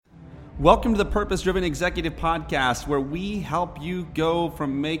Welcome to the Purpose Driven Executive Podcast, where we help you go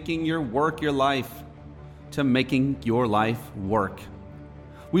from making your work your life to making your life work.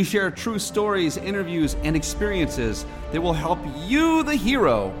 We share true stories, interviews, and experiences that will help you, the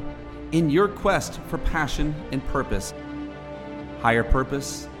hero, in your quest for passion and purpose. Higher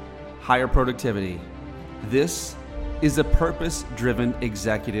purpose, higher productivity. This is the Purpose Driven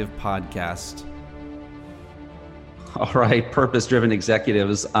Executive Podcast. All right, Purpose Driven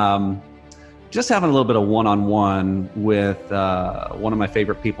Executives. Just having a little bit of one-on-one with one of my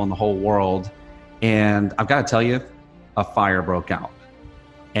favorite people in the whole world. And I've got to tell you, a fire broke out.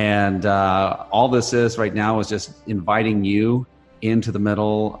 And all this is right now is just inviting you into the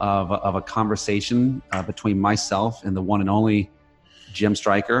middle of a conversation between myself and the one and only Jim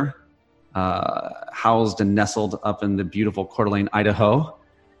Stryker, housed and nestled up in the beautiful Coeur d'Alene, Idaho.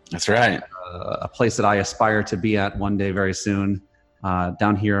 That's right. A place that I aspire to be at one day very soon,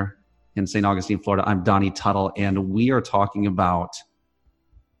 down here in St. Augustine, Florida. I'm Donnie Tuttle, and we are talking about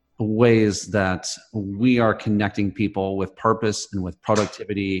ways that we are connecting people with purpose and with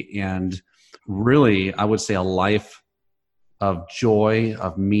productivity, and really, I would say, a life of joy,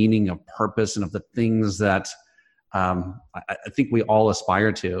 of meaning, of purpose, and of the things that I think we all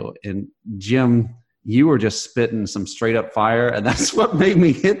aspire to. And Jim, you were just spitting some straight up fire, and that's what made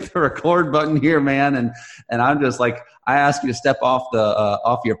me hit the record button here, man. And I'm just like, I asked you to step off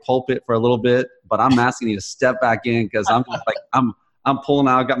your pulpit for a little bit, but I'm asking you to step back in, because I'm just like, I'm pulling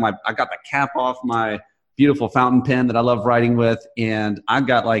out. I got the cap off my beautiful fountain pen that I love writing with, and I've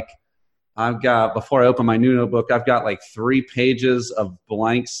got before I open my new notebook, I've got like 3 pages of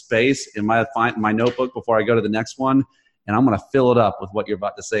blank space in my notebook before I go to the next one. And I'm going to fill it up with what you're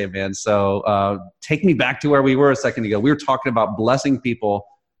about to say, man. So take me back to where we were a second ago. We were talking about blessing people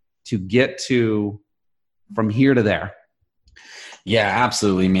to get to from here to there. Yeah,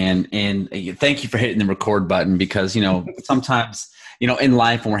 absolutely, man. And thank you for hitting the record button, because, sometimes, in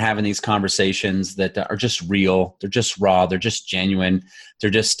life when we're having these conversations that are just real, they're just raw, they're just genuine.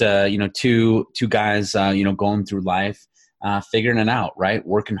 They're just, two guys, going through life, figuring it out, right?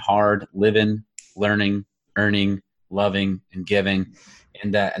 Working hard, living, learning, earning, loving, and giving.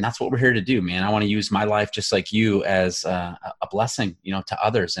 And that's what we're here to do, man. I want to use my life just like you as a blessing, to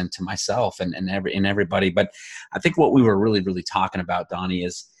others and to myself and everybody. But I think what we were really, really talking about, Donnie,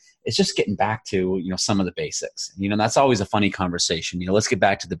 is just getting back to, some of the basics. That's always a funny conversation. Let's get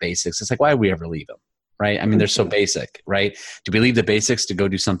back to the basics. It's like, why would we ever leave them? Right? I mean, they're so basic, right? Do we leave the basics to go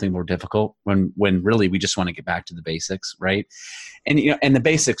do something more difficult when really we just want to get back to the basics, right? And, and the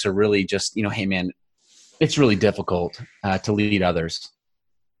basics are really just, hey, man, it's really difficult to lead others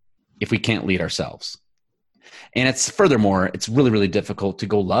if we can't lead ourselves. And it's really, really difficult to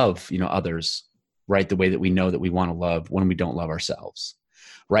go love, others, right, the way that we know that we want to love when we don't love ourselves,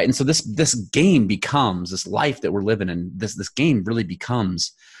 right? And so this game becomes, this life that we're living in, this game really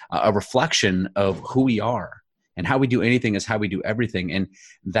becomes a reflection of who we are, and how we do anything is how we do everything. And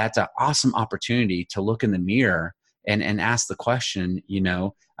that's an awesome opportunity to look in the mirror and ask the question,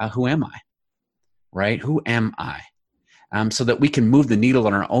 who am I? Right? Who am I? So that we can move the needle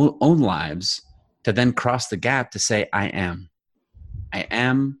in our own lives to then cross the gap to say, I am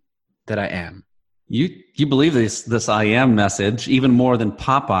that I am. You believe this I am message even more than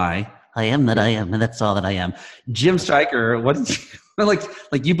Popeye. I am that I am, and that's all that I am. Jim Stryker, what did you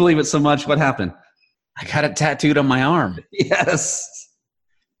like you believe it so much? What happened? I got it tattooed on my arm. Yes.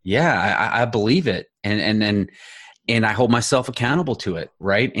 Yeah, I believe it. And I hold myself accountable to it,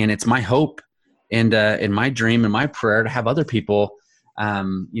 right? And it's my hope and in my dream and my prayer to have other people,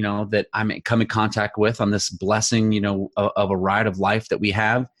 that I may come in contact with on this blessing, of a ride of life that we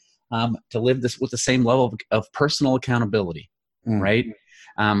have, to live this with the same level of personal accountability, right?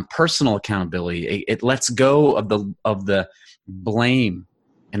 Personal accountability. It lets go of the blame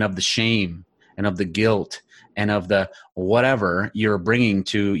and of the shame and of the guilt and of the whatever you're bringing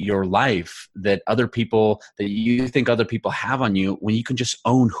to your life that you think other people have on you, when you can just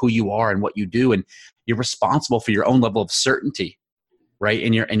own who you are and what you do, and you're responsible for your own level of certainty, right,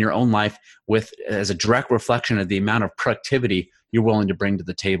 in your own life, with as a direct reflection of the amount of productivity you're willing to bring to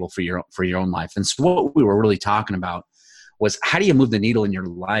the table for your own life. And so what we were really talking about was, how do you move the needle in your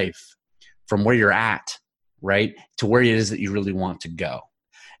life from where you're at, right, to where it is that you really want to go?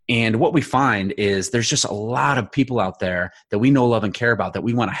 And what we find is there's just a lot of people out there that we know, love, and care about, that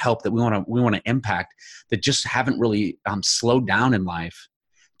we want to help, that we want to impact, that just haven't really slowed down in life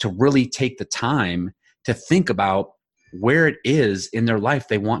to really take the time to think about where it is in their life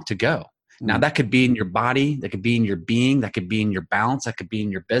they want to go. Now, that could be in your body, that could be in your being, that could be in your balance, that could be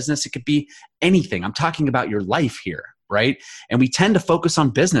in your business, it could be anything. I'm talking about your life here, right? And we tend to focus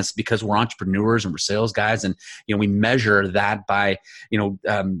on business because we're entrepreneurs and we're sales guys. And, we measure that by,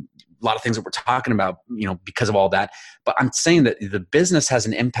 a lot of things that we're talking about, because of all that. But I'm saying that the business has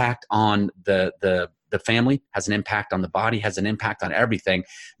an impact on the family, has an impact on the body, has an impact on everything,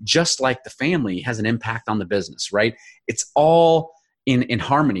 just like the family has an impact on the business, right? It's all in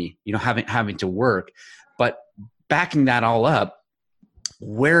harmony, having to work. But backing that all up,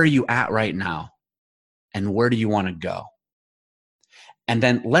 where are you at right now? And where do you want to go? And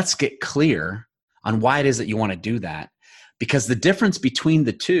then let's get clear on why it is that you want to do that. Because the difference between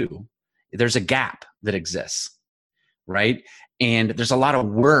the two, there's a gap that exists, right? And there's a lot of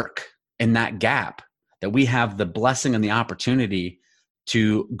work in that gap that we have the blessing and the opportunity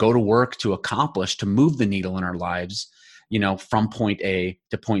to go to work, to accomplish, to move the needle in our lives, from point A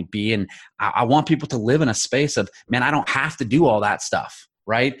to point B. And I want people to live in a space of, man, I don't have to do all that stuff,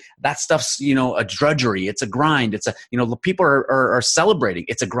 right? That stuff's, a drudgery. It's a grind. It's people are celebrating.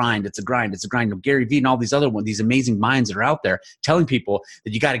 It's a grind. It's a grind. It's a grind. Gary Vee and all these other ones, these amazing minds that are out there telling people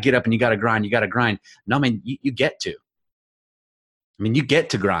that you got to get up and you got to grind. You got to grind. No, man, you get to. You get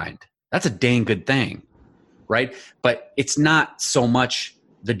to grind. That's a dang good thing, right? But it's not so much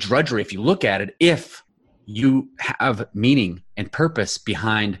the drudgery if you look at it, if you have meaning and purpose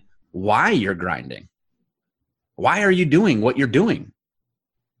behind why you're grinding. Why are you doing what you're doing?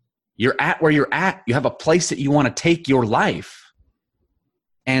 You're at where you're at. You have a place that you want to take your life.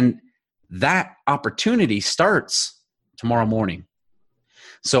 And that opportunity starts tomorrow morning.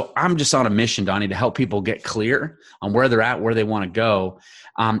 So I'm just on a mission, Donnie, to help people get clear on where they're at, where they want to go,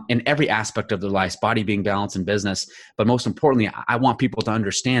 in every aspect of their lives, body, being, balance, and business. But most importantly, I want people to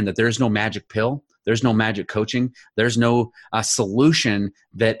understand that there's no magic pill. There's no magic coaching. There's no solution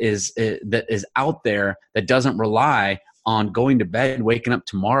that is out there that doesn't rely on going to bed and waking up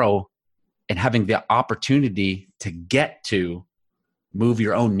tomorrow and having the opportunity to get to move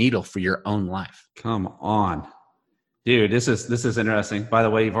your own needle for your own life. Come on. Dude, this is interesting. By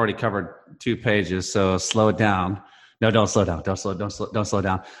the way, you've already covered 2 pages, so slow it down. No, don't slow down. Don't slow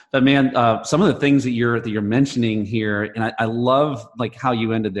down. But man, some of the things that you're mentioning here, and I love like how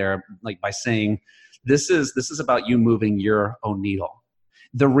you ended there, like by saying this is about you moving your own needle.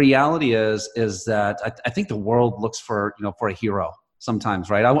 The reality is that I think the world looks for a hero sometimes,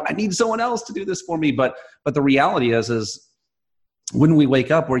 right? I need someone else to do this for me, but the reality is when we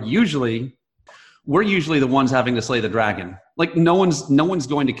wake up, we're usually the ones having to slay the dragon. Like no one's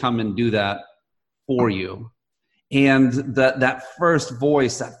going to come and do that for you. And that first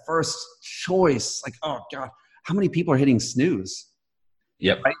voice, that first choice, like, oh God, how many people are hitting snooze?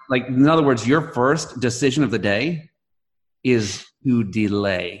 Yep. Right? Like, in other words, your first decision of the day is to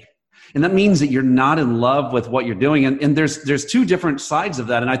delay. And that means that you're not in love with what you're doing. And there's 2 different sides of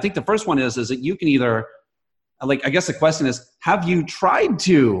that. And I think the first one is that you can either, like, I guess the question is, have you tried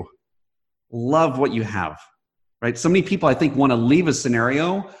to love what you have? Right? So many people, I think, want to leave a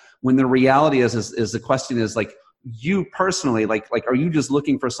scenario when the reality is the question is like, you personally, like, are you just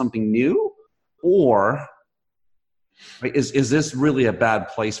looking for something new, or right, is this really a bad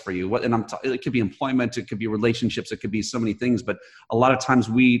place for you? It could be employment, it could be relationships, it could be so many things, but a lot of times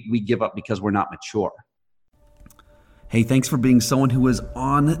we give up because we're not mature. Hey, thanks for being someone who is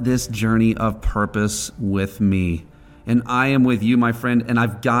on this journey of purpose with me. And I am with you, my friend, and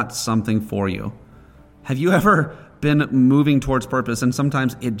I've got something for you. Have you ever been moving towards purpose and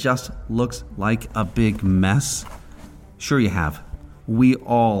sometimes it just looks like a big mess? Sure you have. We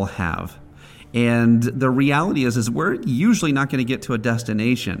all have. And the reality is we're usually not going to get to a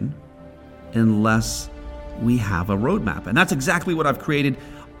destination unless we have a roadmap. And that's exactly what I've created.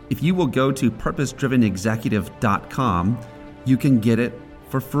 If you will go to purposedrivenexecutive.com, you can get it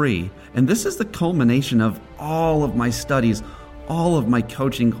for free. And this is the culmination of all of my studies, all of my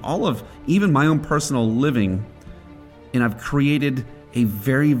coaching, all of even my own personal living. And I've created a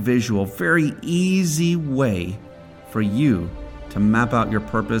very visual, very easy way for you to map out your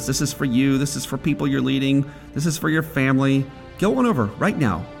purpose. This is for you. This is for people you're leading. This is for your family. Go on over right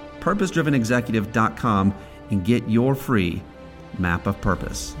now, purposedrivenexecutive.com, and get your free map of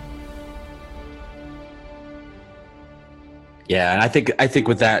purpose. Yeah, and I think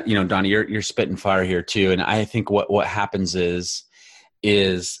with that, Donnie, you're spitting fire here too. And I think what happens is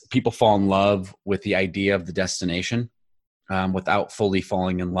people fall in love with the idea of the destination without fully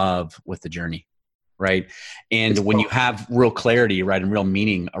falling in love with the journey, right? And when you have real clarity, right, and real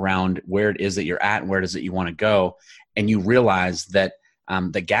meaning around where it is that you're at and where it is that you want to go, and you realize that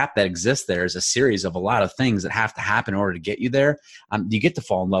the gap that exists there is a series of a lot of things that have to happen in order to get you there. You get to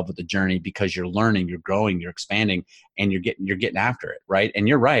fall in love with the journey because you're learning, you're growing, you're expanding, and you're getting after it, right? And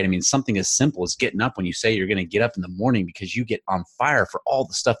you're right. I mean, something as simple as getting up when you say you're going to get up in the morning because you get on fire for all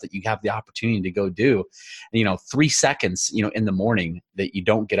the stuff that you have the opportunity to go do. 3 seconds, in the morning that you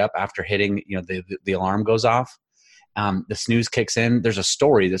don't get up after hitting, the alarm goes off, the snooze kicks in. There's a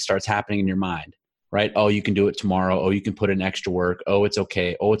story that starts happening in your mind. Right? Oh, you can do it tomorrow. Oh, you can put in extra work. Oh, it's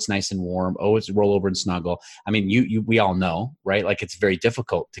okay. Oh, it's nice and warm. Oh, it's roll over and snuggle. I mean, we all know, right? Like it's very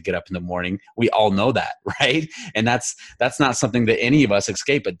difficult to get up in the morning. We all know that, right? And that's not something that any of us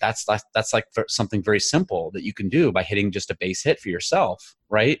escape, but that's like something very simple that you can do by hitting just a base hit for yourself,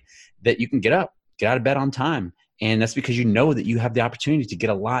 right? That you can get up, get out of bed on time. And that's because you know that you have the opportunity to get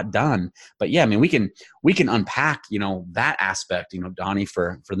a lot done. But yeah, I mean, we can unpack, that aspect, Donnie,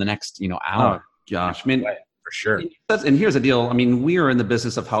 for the next, hour. Oh, gosh, I mean, for sure. And here's the deal. I mean, we are in the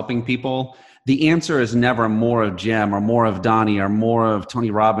business of helping people. The answer is never more of Jim or more of Donnie or more of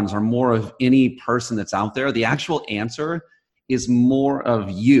Tony Robbins or more of any person that's out there. The actual answer is more of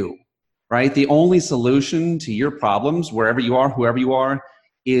you, right? The only solution to your problems, wherever you are, whoever you are,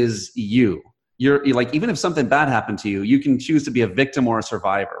 is you. You're like, even if something bad happened to you, you can choose to be a victim or a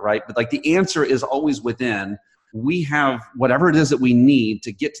survivor, right? But like the answer is always within. We have whatever it is that we need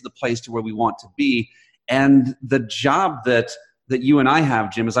to get to the place to where we want to be. And the job that you and I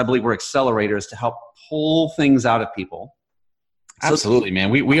have, Jim, is I believe we're accelerators to help pull things out of people. Absolutely, man.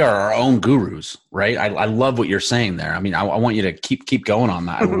 We are our own gurus, right? I love what you're saying there. I mean, I want you to keep going on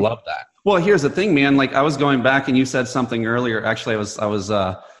that. I love that. Well, here's the thing, man. Like I was going back and you said something earlier. Actually, I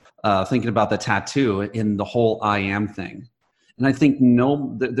was thinking about the tattoo in the whole I am thing. And I think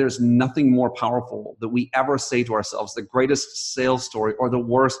there's nothing more powerful that we ever say to ourselves. The greatest sales story or the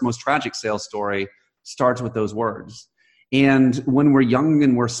worst, most tragic sales story starts with those words. And when we're young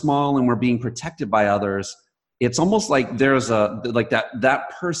and we're small and we're being protected by others, it's almost like there's that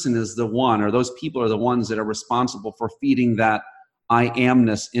person is the one, or those people are the ones that are responsible for feeding that I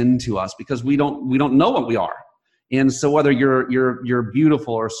amness into us, because we don't know what we are. And so whether you're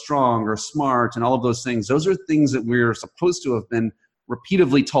beautiful or strong or smart and all of those things, those are things that we're supposed to have been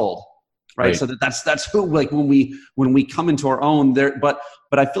repeatedly told, right? So that's who, like when we come into our own there. But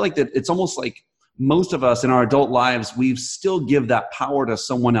I feel like that it's almost like most of us in our adult lives, we still give that power to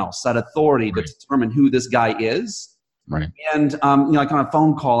someone else, that authority to determine who this guy is. Right. And like on a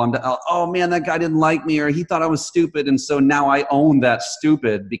phone call, oh man, that guy didn't like me, or he thought I was stupid, and so now I own that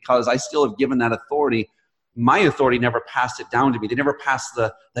stupid because I still have given that authority. My authority never passed it down to me. They never passed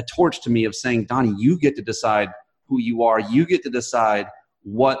the torch to me of saying, Donnie, you get to decide who you are. You get to decide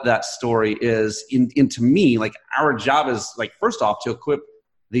what that story is. And to me, like our job is like, first off, to equip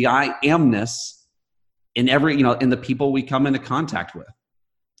the I amness in every, in the people we come into contact with.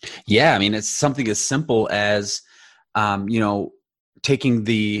 Yeah. I mean, it's something as simple as, taking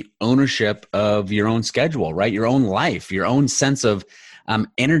the ownership of your own schedule, right? Your own life, your own sense of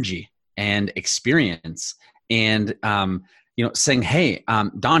energy and experience, and saying, hey,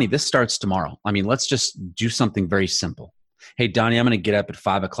 Donnie, this starts tomorrow. I mean, let's just do something very simple. Hey, Donnie, I'm going to get up at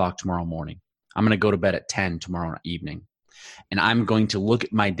 5:00 tomorrow morning. I'm going to go to bed at 10 tomorrow evening, and I'm going to look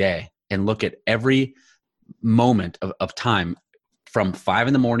at my day and look at every moment of time from 5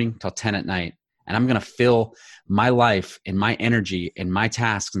 a.m. till 10 p.m. And I'm going to fill my life and my energy and my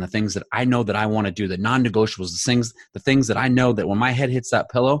tasks and the things that I know that I want to do, the non-negotiables, the things that I know that when my head hits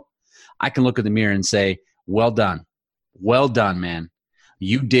that pillow, I can look in the mirror and say, well done. Well done, man.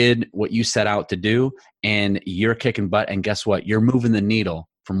 You did what you set out to do, and you're kicking butt. And guess what? You're moving the needle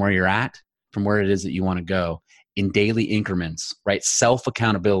from where you're at, from where it is that you want to go in daily increments, right?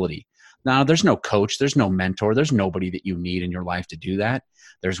 Self-accountability. Now, there's no coach, there's no mentor, there's nobody that you need in your life to do that.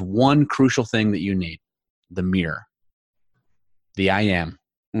 There's one crucial thing that you need: the mirror, the I am.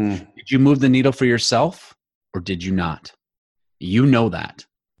 Did you move the needle for yourself, or did you not? You know that,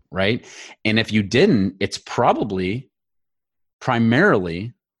 right? And if you didn't, it's probably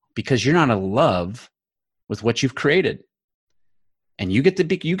primarily because you're not in love with what you've created. And you get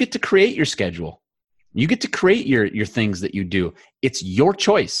to create your schedule. You get to create your things that you do. It's your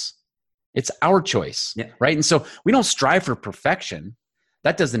choice. It's our choice, right? And so we don't strive for perfection.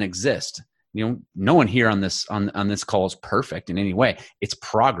 That doesn't exist. No one here on this call is perfect in any way. It's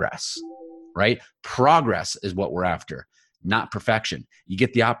progress, right? Progress is what we're after, not perfection. You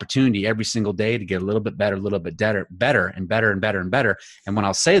get the opportunity every single day to get a little bit better, a little bit better and better and better and better. And when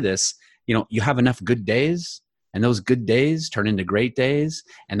I'll say this, you have enough good days, and those good days turn into great days,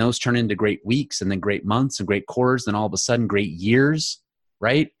 and those turn into great weeks, and then great months and great quarters, then all of a sudden great years,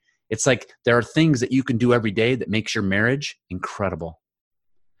 right? It's like there are things that you can do every day that makes your marriage incredible.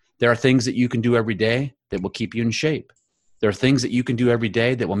 There are things that you can do every day that will keep you in shape. There are things that you can do every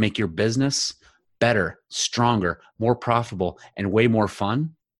day that will make your business better, stronger, more profitable, and way more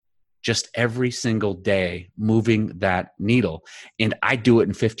fun. Just every single day moving that needle. And I do it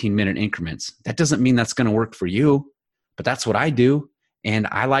in 15-minute increments. That doesn't mean that's going to work for you, but that's what I do. And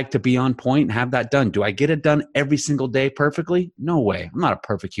I like to be on point and have that done. Do I get it done every single day perfectly? No way. I'm not a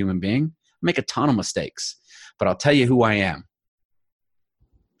perfect human being. I make a ton of mistakes, but I'll tell you who I am.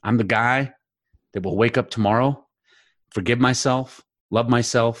 I'm the guy that will wake up tomorrow, forgive myself, love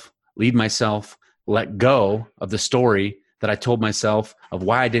myself, lead myself, let go of the story that I told myself of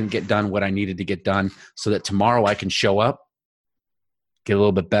why I didn't get done what I needed to get done, so that tomorrow I can show up, get a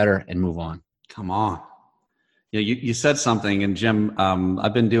little bit better, and move on. Come on. You said something, and Jim,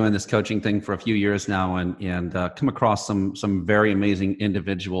 I've been doing this coaching thing for a few years now, and come across some very amazing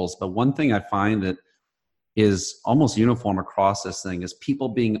individuals. But one thing I find that is almost uniform across this thing is people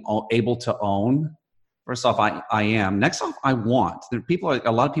being able to own. First off, I am. Next off, I want.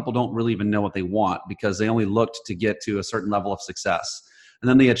 A lot of people don't really even know what they want because they only looked to get to a certain level of success. And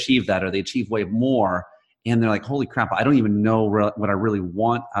then they achieve that, or they achieve way more. And they're like, holy crap, I don't even know what I really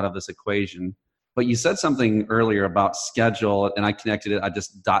want out of this equation. But you said something earlier about schedule, and I connected it. I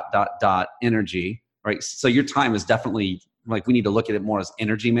just ... energy, right? So your time is definitely, like, we need to look at it more as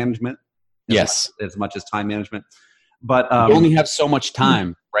energy management. As much as time management. But you only have so much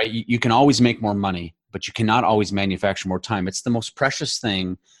time, right? You can always make more money, but you cannot always manufacture more time. It's the most precious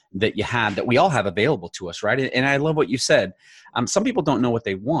thing that you have, that we all have available to us, right? And I love what you said. Some people don't know what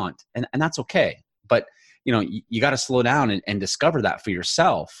they want, and that's okay. But you got to slow down and discover that for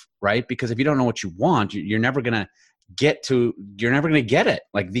yourself, right? Because if you don't know what you want, you're never going to get it.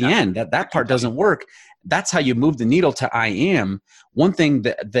 Like the end, that part doesn't work. That's how you move the needle to I am. One thing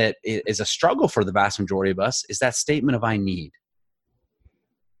that is a struggle for the vast majority of us is that statement of I need.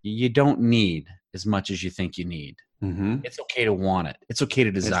 You don't need as much as you think you need. Mm-hmm. It's okay to want it. It's okay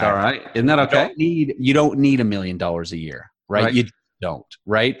to desire. It's all right. Isn't that okay? You don't need $1 million a year, right? You don't,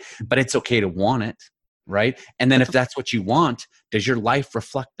 right? But it's okay to want it, right? And then if that's what you want, does your life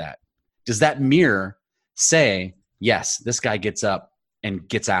reflect that? Does that mirror say, yes, this guy gets up and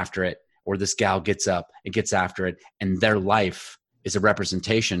gets after it, or this gal gets up and gets after it, and their life is a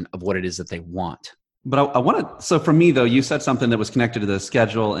representation of what it is that they want? But I want to, so for me though, you said something that was connected to the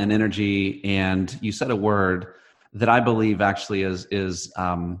schedule and energy, and you said a word that I believe actually is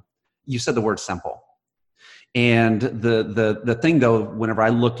you said the word simple. And the thing though,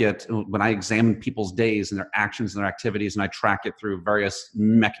 when I examine people's days and their actions and their activities, and I track it through various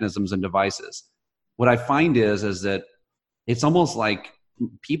mechanisms and devices, what I find is that it's almost like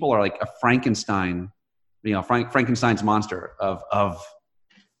people are like a Frankenstein, Frankenstein's monster of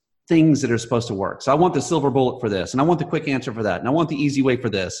things that are supposed to work. So I want the silver bullet for this, and I want the quick answer for that, and I want the easy way for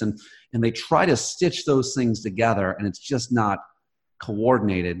this. And they try to stitch those things together, and it's just not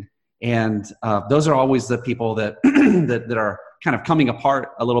coordinated. And those are always the people that that are kind of coming apart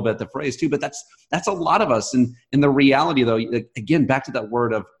a little bit, the phrase too. But that's a lot of us. And the reality though, again, back to that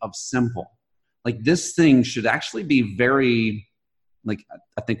word of simple. Like, this thing should actually be very, like,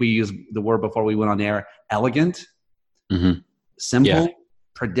 I think we used the word before we went on air, elegant, simple,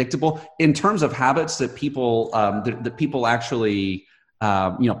 predictable, in terms of habits that people actually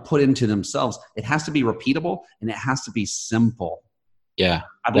put into themselves. It has to be repeatable, and it has to be simple. Yeah,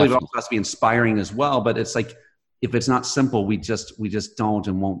 I believe it also has to be inspiring as well. But it's like, if it's not simple, we just don't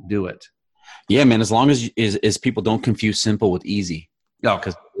and won't do it. Yeah, man. As long as people don't confuse simple with easy. No,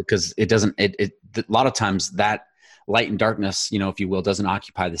 because it doesn't. A lot of times that light and darkness, if you will, doesn't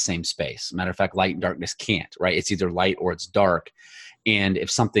occupy the same space. Matter of fact, light and darkness can't. Right? It's either light or it's dark. And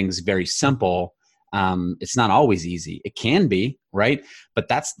if something's very simple, it's not always easy. It can be, right? But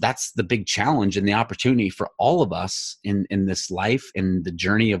that's the big challenge and the opportunity for all of us in this life, in the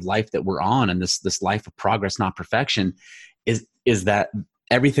journey of life that we're on, and this life of progress, not perfection, is that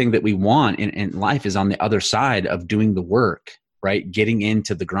everything that we want in life is on the other side of doing the work, right? Getting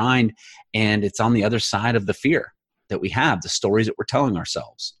into the grind, and it's on the other side of the fear that we have, the stories that we're telling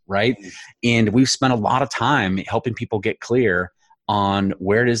ourselves, right? And we've spent a lot of time helping people get clear on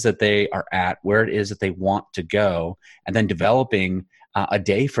where it is that they are at, where it is that they want to go, and then developing a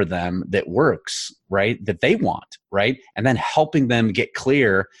day for them that works, right? That they want, right? And then helping them get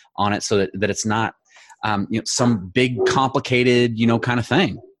clear on it so that it's not some big complicated, kind of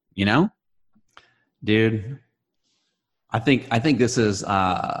thing, Dude, I think this is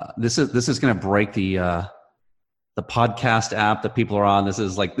going to break the podcast app that people are on. This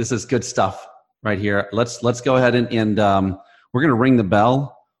is good stuff right here. Let's go ahead and we're going to ring the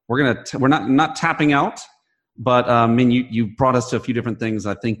bell. We're not tapping out. But I mean, you brought us to a few different things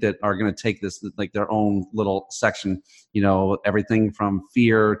I think that are going to take this like their own little section. You know, everything from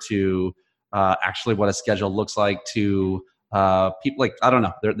fear to actually what a schedule looks like to people like, I don't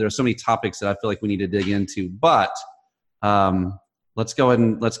know. There's so many topics that I feel like we need to dig into. But let's go ahead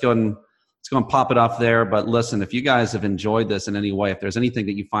and pop it off there. But listen, if you guys have enjoyed this in any way, if there's anything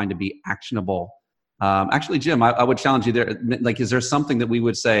that you find to be actionable, actually, Jim, I would challenge you there. Like, is there something that we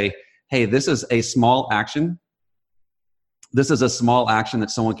would say, hey, this is a small action. This is a small action that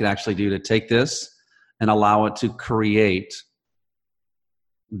someone could actually do to take this and allow it to create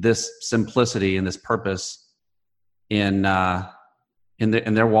this simplicity and this purpose in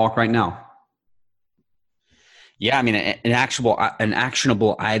their walk right now. Yeah, I mean, an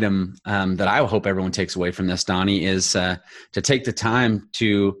actionable item that I hope everyone takes away from this, Donnie, is to take the time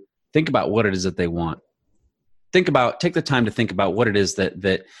to think about what it is that they want. Take the time to think about what it is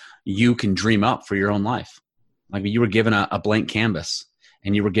that you can dream up for your own life. Like, you were given a blank canvas,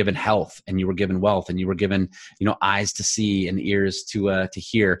 and you were given health, and you were given wealth, and you were given, eyes to see and ears to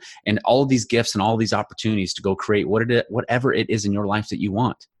hear, and all of these gifts and all of these opportunities to go create whatever it is in your life that you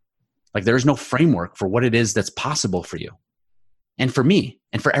want. Like, there's no framework for what it is that's possible for you and for me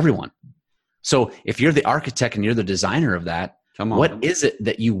and for everyone. So if you're the architect and you're the designer of that, what is it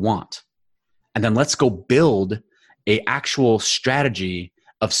that you want? And then let's go build a actual strategy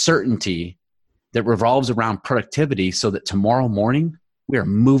of certainty that revolves around productivity, so that tomorrow morning we are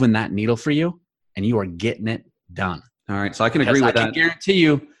moving that needle for you and you are getting it done. All right. So I can agree with that. I can guarantee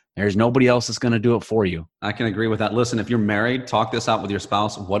you there's nobody else that's going to do it for you. I can agree with that. Listen, if you're married, talk this out with your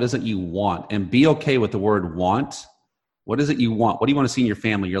spouse. What is it you want? And be okay with the word want. What is it you want? What do you want to see in your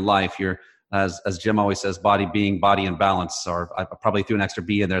family, your life, your, as Jim always says, body being body and balance, or I probably threw an extra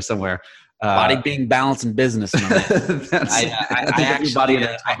B in there somewhere. Body being balance and business. That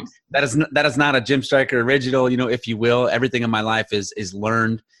is not a Jim Striker original, if you will. Everything in my life is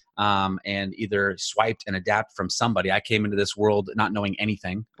learned and either swiped and adapted from somebody. I came into this world not knowing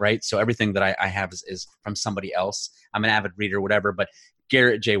anything, right? So everything that I have is from somebody else. I'm an avid reader, whatever. But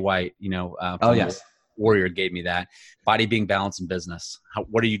Garrett J. White, Warrior gave me that. Body being balance and business.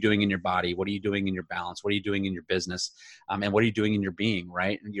 What are you doing in your body? What are you doing in your balance? What are you doing in your business? And what are you doing in your being,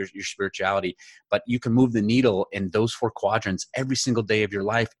 right? And your spirituality. But you can move the needle in those 4 quadrants every single day of your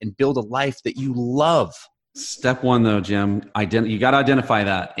life and build a life that you love. Step 1, though, Jim, you got to identify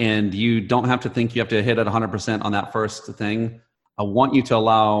that. And you don't have to think you have to hit it 100% on that first thing. I want you to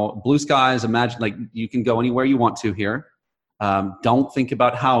allow blue skies. Imagine, like, you can go anywhere you want to here. Don't think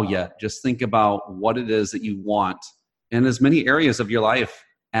about how yet. Just think about what it is that you want in as many areas of your life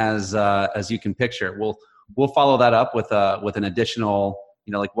as you can picture. We'll follow that up with an additional,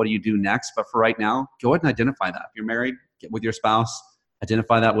 like, what do you do next? But for right now, go ahead and identify that. If you're married, get with your spouse,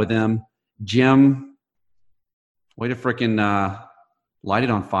 identify that with them. Jim, way to freaking light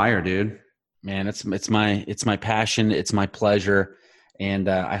it on fire, dude. Man, it's my passion. It's my pleasure. And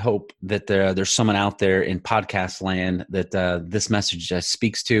I hope that there's someone out there in podcast land that this message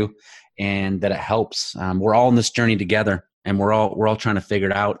speaks to, and that it helps. We're all in this journey together, and we're all trying to figure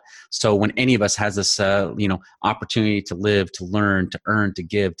it out. So when any of us has this, opportunity to live, to learn, to earn, to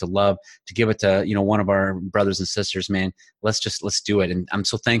give, to love, to give it to, one of our brothers and sisters, man, let's do it. And I'm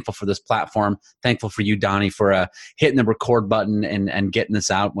so thankful for this platform. Thankful for you, Donnie, for hitting the record button and getting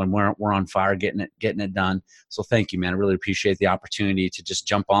this out when we're on fire, getting it done. So thank you, man. I really appreciate the opportunity to just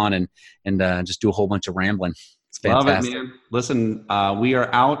jump on and just do a whole bunch of rambling. It's fantastic. Love it, man. Listen, we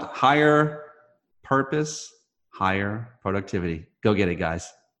are out. Higher purpose, higher productivity. Go get it,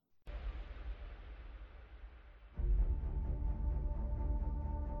 guys.